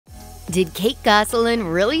Did Kate Gosselin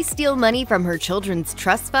really steal money from her children's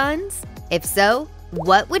trust funds? If so,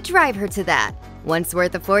 what would drive her to that? Once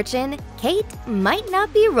worth a fortune, Kate might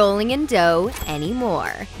not be rolling in dough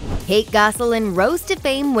anymore. Kate Gosselin rose to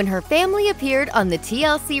fame when her family appeared on the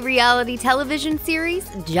TLC reality television series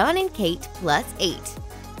John and Kate Plus 8.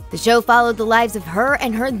 The show followed the lives of her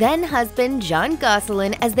and her then-husband John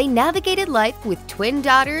Gosselin as they navigated life with twin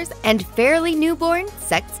daughters and fairly newborn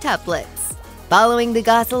sextuplets. Following the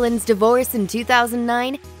Gosselins' divorce in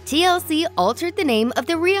 2009, TLC altered the name of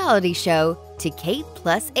the reality show to Kate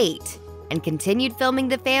Plus 8 and continued filming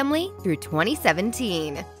the family through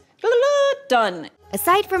 2017. Done.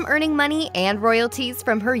 Aside from earning money and royalties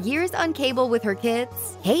from her years on cable with her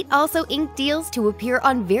kids, Kate also inked deals to appear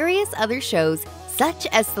on various other shows such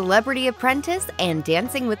as Celebrity Apprentice and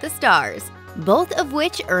Dancing with the Stars, both of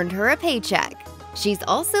which earned her a paycheck. She's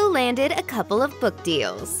also landed a couple of book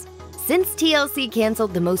deals. Since TLC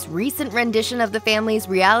canceled the most recent rendition of the family's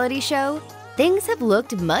reality show, things have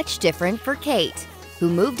looked much different for Kate, who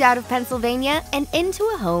moved out of Pennsylvania and into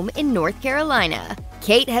a home in North Carolina.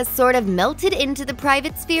 Kate has sort of melted into the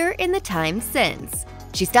private sphere in the time since.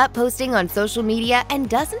 She stopped posting on social media and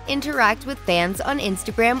doesn't interact with fans on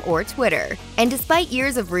Instagram or Twitter. And despite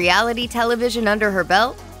years of reality television under her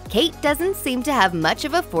belt, Kate doesn't seem to have much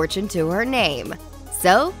of a fortune to her name.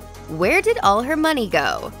 So, where did all her money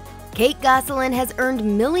go? Kate Gosselin has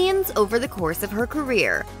earned millions over the course of her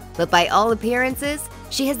career, but by all appearances,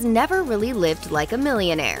 she has never really lived like a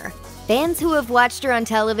millionaire. Fans who have watched her on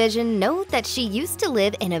television know that she used to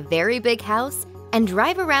live in a very big house and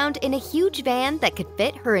drive around in a huge van that could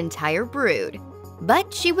fit her entire brood.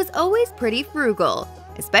 But she was always pretty frugal,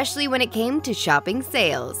 especially when it came to shopping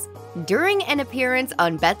sales. During an appearance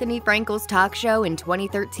on Bethany Frankel's talk show in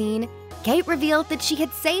 2013, Kate revealed that she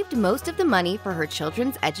had saved most of the money for her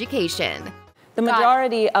children's education. The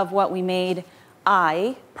majority of what we made,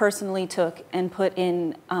 I personally took and put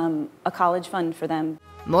in a college fund for them.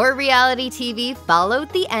 More reality TV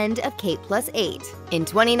followed the end of Kate Plus 8. In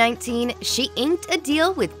 2019, she inked a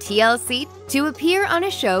deal with TLC to appear on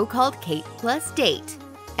a show called Kate Plus Date.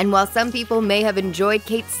 And while some people may have enjoyed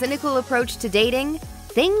Kate's cynical approach to dating,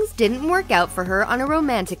 things didn't work out for her on a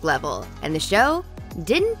romantic level, and the show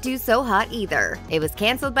didn't do so hot either. It was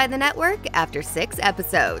canceled by the network after 6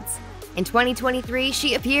 episodes. In 2023,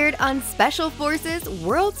 she appeared on Special Forces'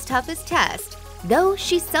 World's Toughest Test, though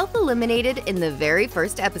she self-eliminated in the very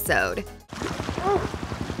first episode.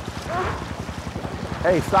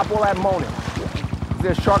 Hey, stop all that moaning. Is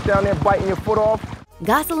there a shark down there biting your foot off?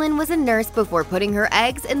 Gosselin was a nurse before putting her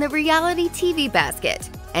eggs in the reality TV basket,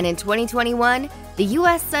 and in 2021, the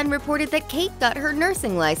U.S. Sun reported that Kate got her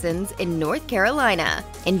nursing license in North Carolina.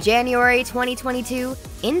 In January 2022,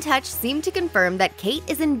 In Touch seemed to confirm that Kate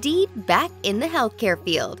is indeed back in the healthcare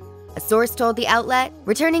field. A source told the outlet,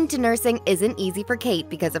 returning to nursing isn't easy for Kate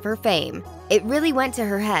because of her fame. It really went to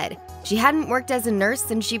her head. She hadn't worked as a nurse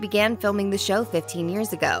since she began filming the show 15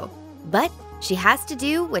 years ago. But she has to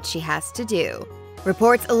do what she has to do.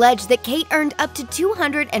 Reports allege that Kate earned up to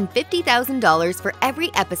 $250,000 for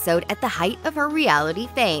every episode at the height of her reality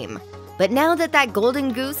fame. But now that that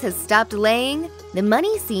golden goose has stopped laying, the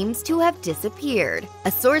money seems to have disappeared.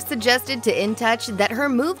 A source suggested to In Touch that her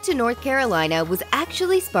move to North Carolina was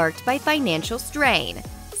actually sparked by financial strain,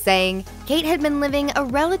 saying Kate had been living a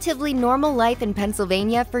relatively normal life in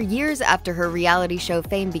Pennsylvania for years after her reality show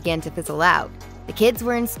fame began to fizzle out. The kids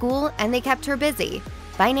were in school and they kept her busy.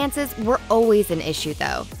 Finances were always an issue,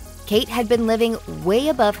 though. Kate had been living way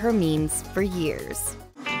above her means for years.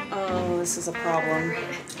 Oh, this is a problem.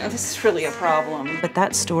 Oh, this is really a problem. But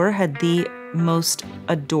that store had the most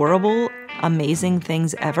adorable, amazing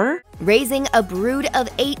things ever. Raising a brood of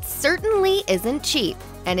 8 certainly isn't cheap,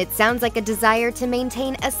 and it sounds like a desire to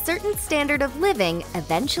maintain a certain standard of living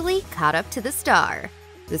eventually caught up to the star.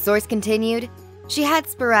 The source continued, she had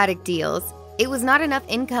sporadic deals. It was not enough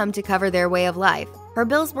income to cover their way of life. Her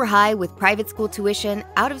bills were high with private school tuition,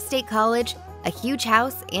 out-of-state college, a huge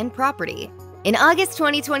house, and property. In August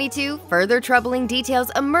 2022, further troubling details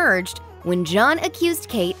emerged when John accused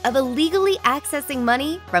Kate of illegally accessing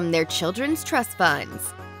money from their children's trust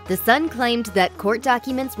funds. The Sun claimed that court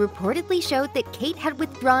documents reportedly showed that Kate had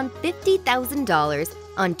withdrawn $50,000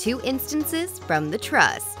 on 2 instances from the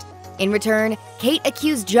trust. In return, Kate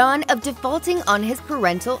accused John of defaulting on his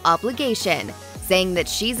parental obligation, saying that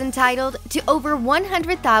she's entitled to over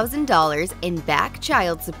 $100,000 in back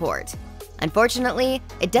child support. Unfortunately,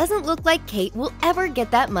 it doesn't look like Kate will ever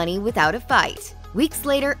get that money without a fight. Weeks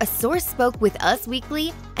later, a source spoke with Us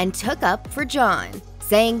Weekly and took up for John,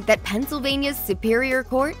 saying that Pennsylvania's Superior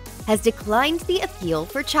Court has declined the appeal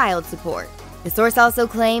for child support. The source also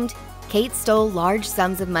claimed Kate stole large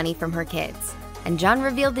sums of money from her kids, and John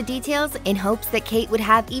revealed the details in hopes that Kate would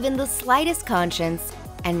have even the slightest conscience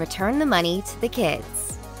and return the money to the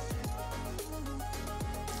kids.